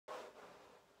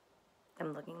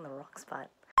I'm looking in the wrong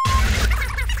spot.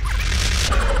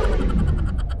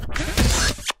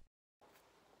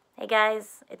 Hey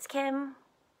guys, it's Kim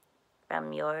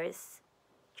from Yours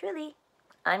Truly.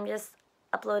 I'm just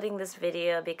uploading this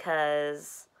video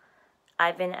because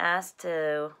I've been asked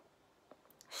to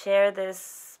share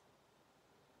this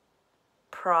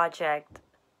project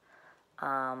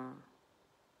that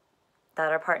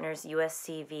our partners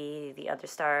USCV, the Under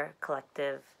Stars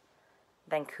Collective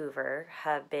Vancouver,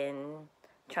 have been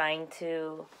trying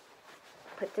to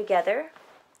put together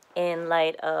in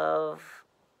light of,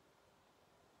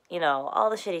 you know, all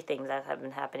the shitty things that have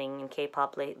been happening in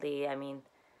K-pop lately. I mean,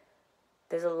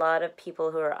 there's a lot of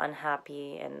people who are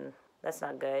unhappy, and that's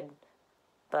not good.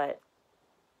 But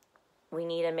we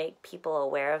need to make people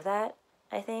aware of that,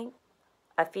 I think.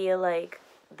 I feel like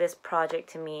this project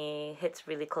to me hits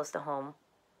really close to home.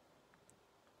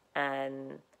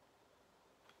 And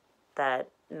that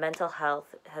mental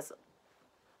health has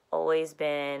always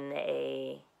been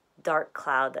a dark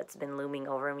cloud that's been looming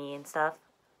over me and stuff.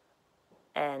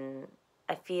 And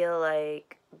I feel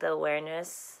like the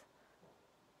awareness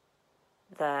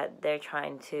that they're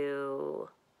trying to,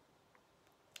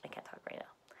 I can't talk right now,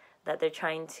 that they're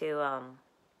trying to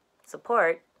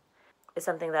support is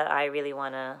something that I really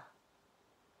want to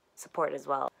support as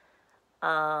well.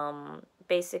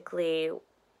 Basically,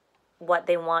 what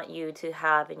they want you to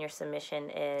have in your submission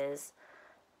is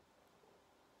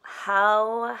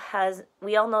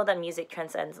we all know that music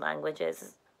transcends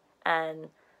languages, and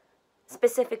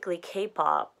specifically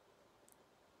K-pop,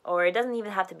 or it doesn't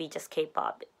even have to be just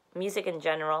K-pop, music in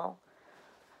general.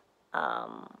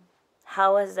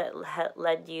 How has it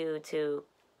led you to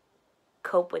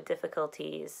cope with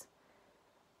difficulties?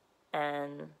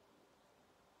 And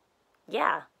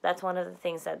yeah, that's one of the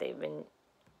things that they've been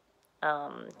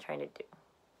trying to do.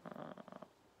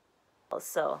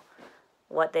 So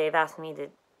what they've asked me to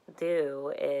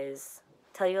do is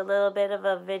tell you a little bit of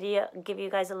a video, give you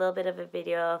guys a little bit of a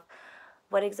video of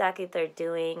what exactly they're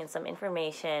doing and some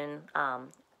information.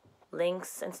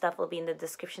 Links and stuff will be in the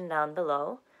description down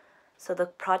below. So the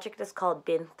project is called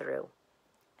Been Through,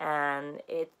 and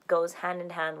it goes hand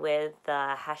in hand with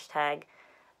the hashtag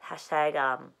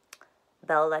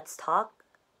Bell Let's Talk.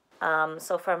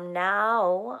 So from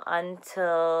now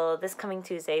until this coming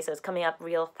Tuesday, so it's coming up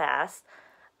real fast,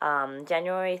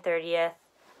 January 30th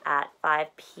at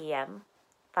 5 p.m.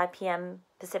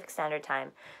 Pacific Standard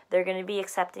Time, they're going to be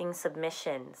accepting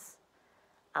submissions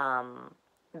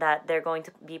that they're going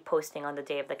to be posting on the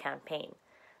day of the campaign.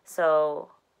 So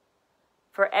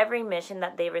for every mission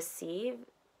that they receive,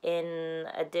 in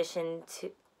addition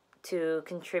to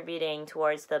contributing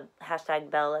towards the hashtag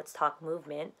Bell Let's Talk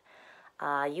movement,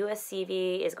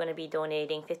 USCV is going to be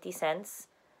donating 50 cents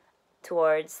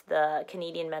towards the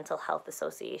Canadian Mental Health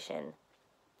Association.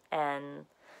 And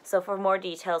so for more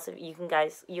details, you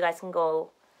guys can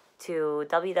go to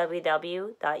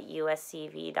www.uscv.ca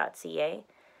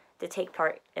to take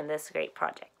part in this great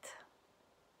project.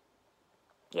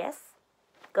 Yes?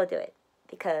 Go do it,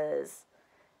 because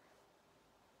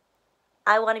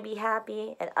I want to be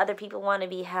happy and other people want to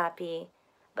be happy,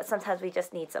 but sometimes we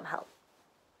just need some help.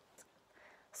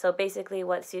 So basically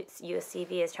what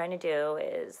USCV is trying to do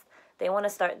is they want to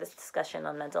start this discussion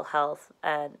on mental health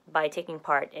by taking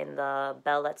part in the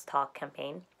Bell Let's Talk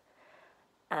campaign.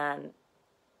 And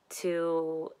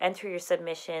to enter your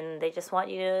submission, they just want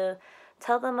you to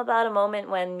tell them about a moment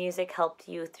when music helped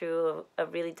you through a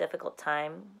really difficult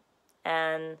time.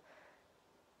 And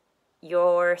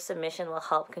your submission will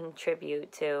help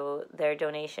contribute to their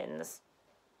donations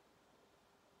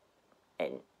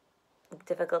in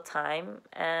difficult time.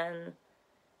 And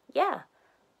yeah,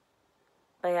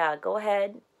 but yeah, go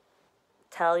ahead,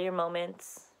 tell your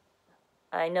moments.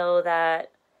 I know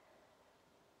that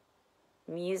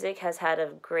music has had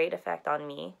a great effect on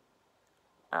me.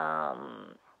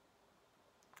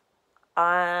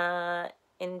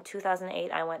 In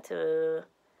 2008 I went to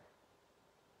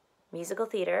musical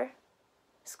theater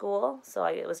school, so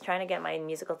I was trying to get my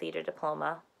musical theater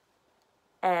diploma.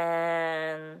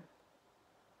 And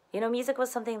you know, music was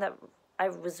something that I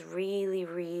was really,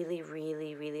 really,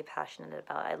 really, really passionate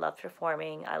about. I loved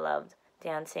performing, I loved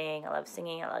dancing, I loved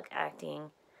singing, I loved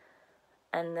acting.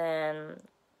 And then,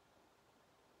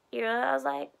 you know, I was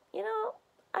like, you know,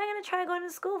 I'm going to try going to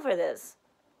school for this.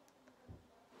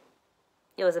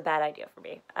 It was a bad idea for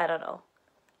me. I don't know.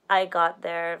 I got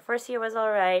there. First year was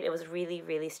all right. It was really,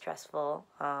 really stressful.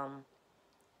 I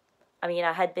mean,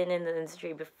 I had been in the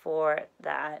industry before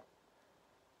that,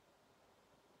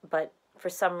 but for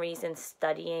some reason,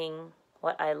 studying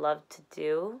what I loved to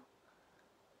do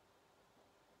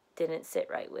didn't sit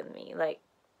right with me. Like,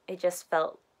 it just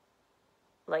felt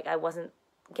like I wasn't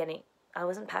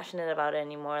passionate about it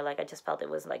anymore. Like I just felt it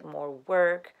was like more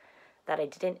work that I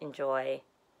didn't enjoy.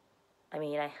 I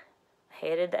mean, I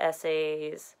hated the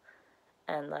essays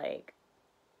and like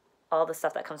all the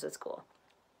stuff that comes with school.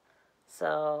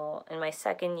 So in my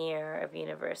second year of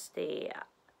university,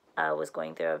 I was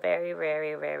going through a very,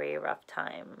 very, very rough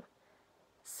time.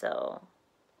 So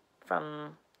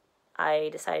I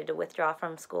decided to withdraw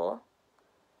from school,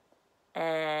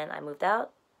 and I moved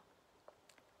out,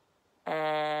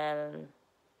 and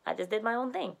I just did my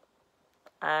own thing.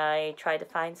 I tried to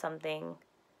find something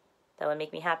that would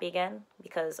make me happy again,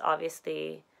 because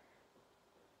obviously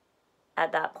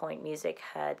at that point music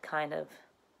had kind of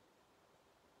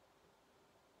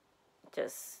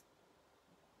just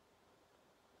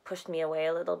pushed me away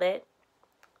a little bit.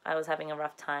 I was having a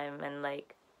rough time, and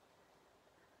like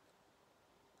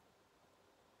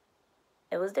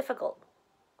it was difficult.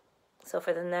 So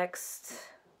for the next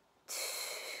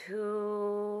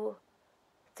 2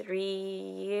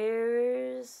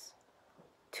 years,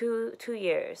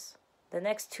 the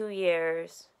next 2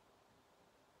 years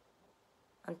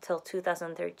until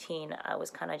 2013, I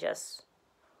was kind of just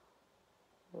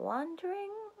wandering.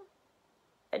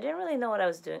 I didn't really know what I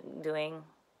was doing.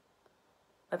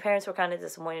 My parents were kind of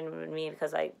disappointed with me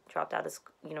because I dropped out of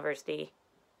university,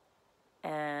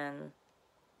 and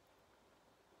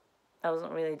I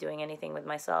wasn't really doing anything with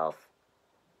myself.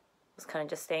 I was kind of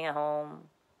just staying at home.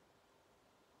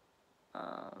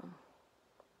 I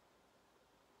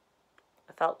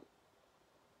felt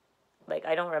like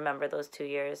I don't remember those 2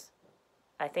 years.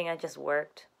 I think I just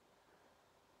worked,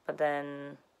 but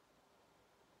then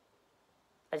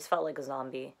I just felt like a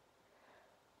zombie.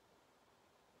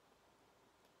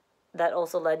 That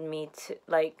also led me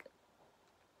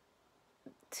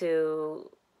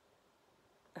to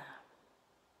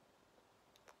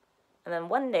and then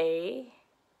one day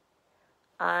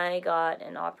I got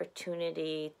an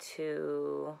opportunity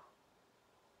to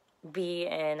be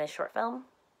in a short film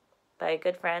by a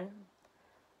good friend,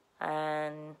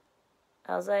 and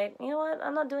I was like, you know what,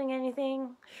 I'm not doing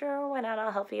anything, sure, why not,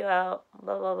 I'll help you out,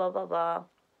 blah blah blah blah blah.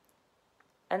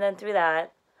 And then through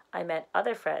that I met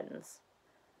other friends,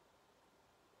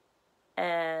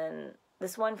 and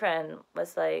this one friend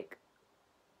was like,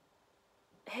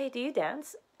 hey, do you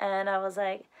dance? And I was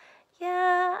like,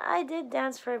 yeah, I did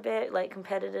dance for a bit, like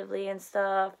competitively and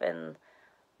stuff, and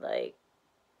like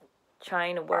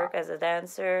trying to work as a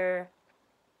dancer.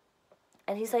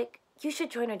 And he's like, you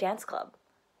should join our dance club.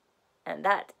 And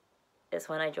that is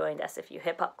when I joined SFU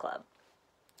Hip Hop Club.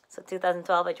 So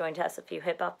 2012, I joined SFU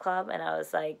Hip Hop Club, and I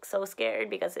was like so scared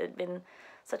because it had been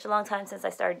such a long time since I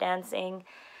started dancing,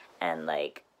 and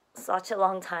like such a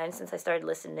long time since I started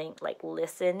listening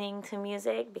to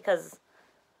music, because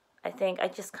I think I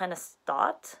just kind of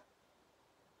stopped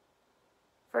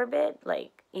for a bit.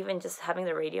 Like even just having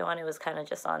the radio on, it was kind of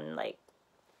just on like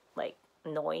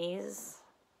noise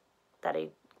that I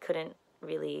couldn't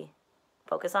really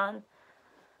focus on.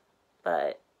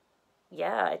 But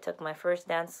yeah, I took my first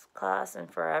dance class in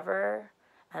forever,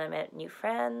 and I met new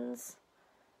friends,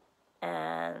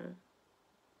 and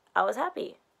I was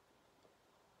happy.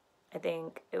 I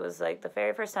think it was like the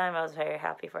very first time I was very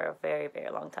happy for a very, very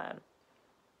long time.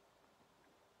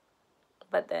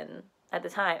 But then at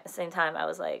the same time, I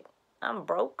was like, I'm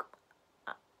broke.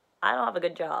 I don't have a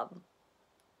good job.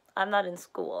 I'm not in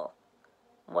school.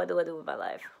 What do I do with my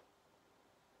life?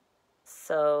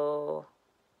 So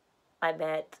I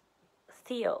met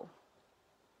Theo,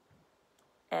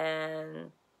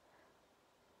 and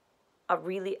I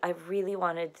really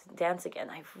wanted to dance again.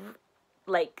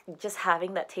 Like just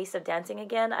having that taste of dancing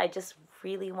again. I just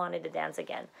really wanted to dance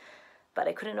again, but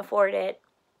I couldn't afford it.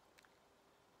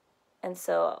 And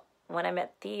so when I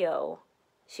met Theo,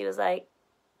 she was like,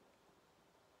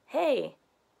 hey,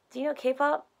 do you know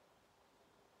K-pop?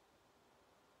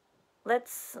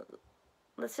 Let's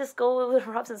just go over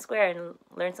to Robson Square and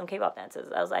learn some K-pop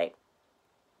dances. I was like,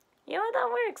 you know what, that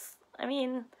works. I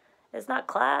mean, it's not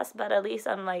class, but at least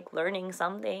I'm like learning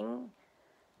something.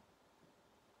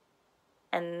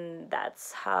 And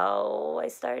that's how I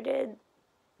started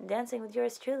dancing with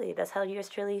Yours Truly. That's how Yours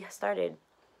Truly started.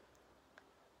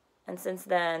 And since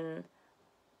then,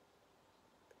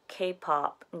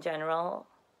 K-pop in general,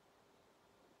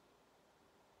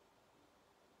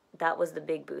 that was the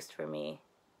big boost for me.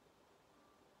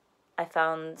 I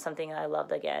found something I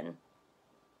loved again.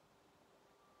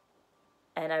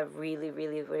 And I really,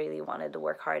 really, really wanted to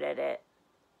work hard at it.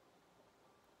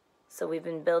 So we've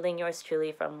been building Yours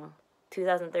Truly from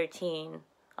 2013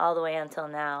 all the way until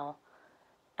now.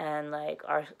 And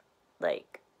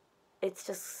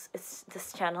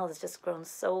this channel has just grown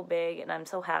so big, and I'm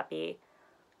so happy.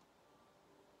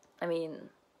 I mean,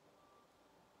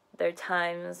 there are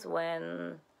times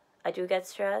when I do get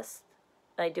stressed,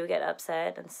 I do get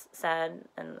upset and sad,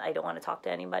 and I don't want to talk to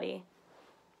anybody.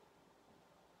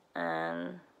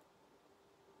 And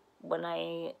when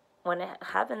it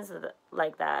happens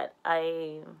like that,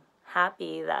 I'm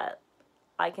happy that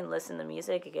I can listen to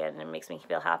music again, and it makes me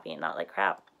feel happy and not like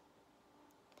crap.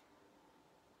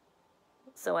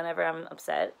 So whenever I'm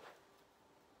upset,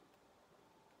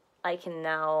 I can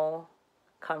now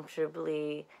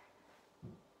comfortably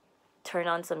turn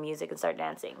on some music and start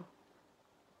dancing.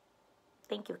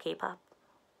 Thank you, K-pop.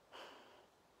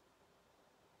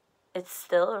 It's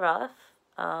still rough.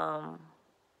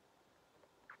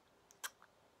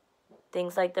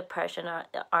 Things like depression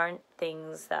aren't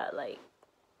things that like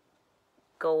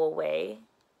go away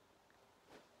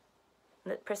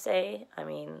per se. I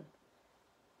mean,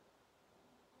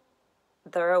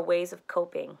 there are ways of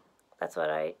coping. That's what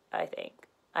I think.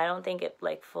 I don't think it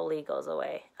like fully goes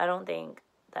away. I don't think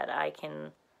that I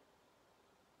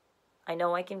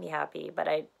know I can be happy, but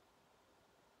I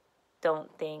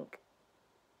don't think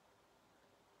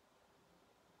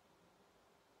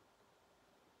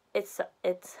it's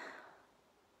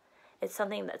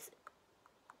something that's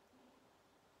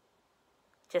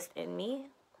just in me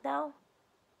now,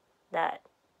 that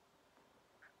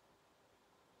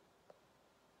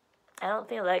I don't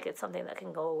feel like it's something that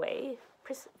can go away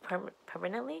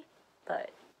permanently,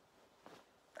 but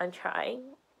I'm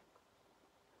trying,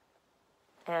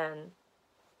 and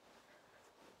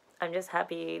I'm just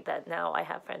happy that now I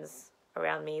have friends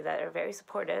around me that are very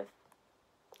supportive.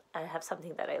 I have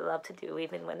something that I love to do.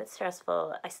 Even when it's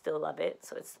stressful, I still love it,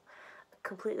 so it's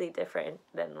completely different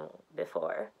than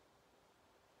before.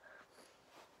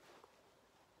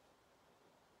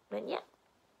 But yeah.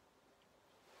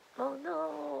 Oh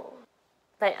no.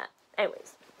 But yeah,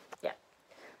 anyways, yeah.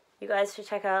 You guys should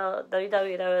check out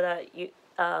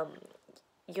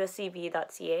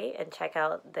www.uscv.ca and check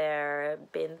out their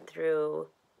Been Through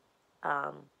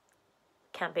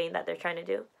campaign that they're trying to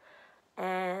do.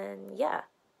 And yeah,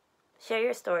 share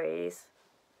your stories.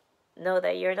 Know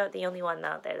that you're not the only one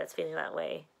out there that's feeling that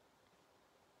way.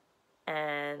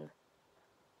 And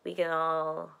we can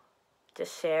all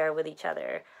just share with each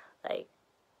other, like,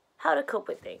 how to cope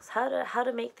with things, how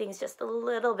to make things just a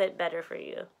little bit better for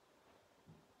you.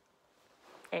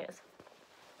 Anyways,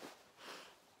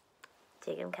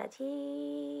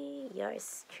 지금까지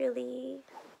yours truly.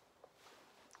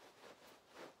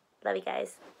 Love you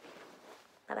guys.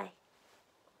 Bye-bye.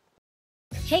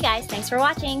 Hey guys, thanks for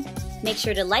watching. Make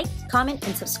sure to like, comment,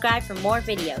 and subscribe for more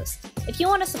videos. If you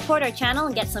want to support our channel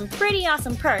and get some pretty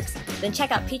awesome perks, then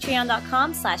check out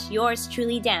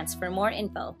patreon.com/yourstrulydance for more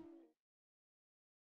info.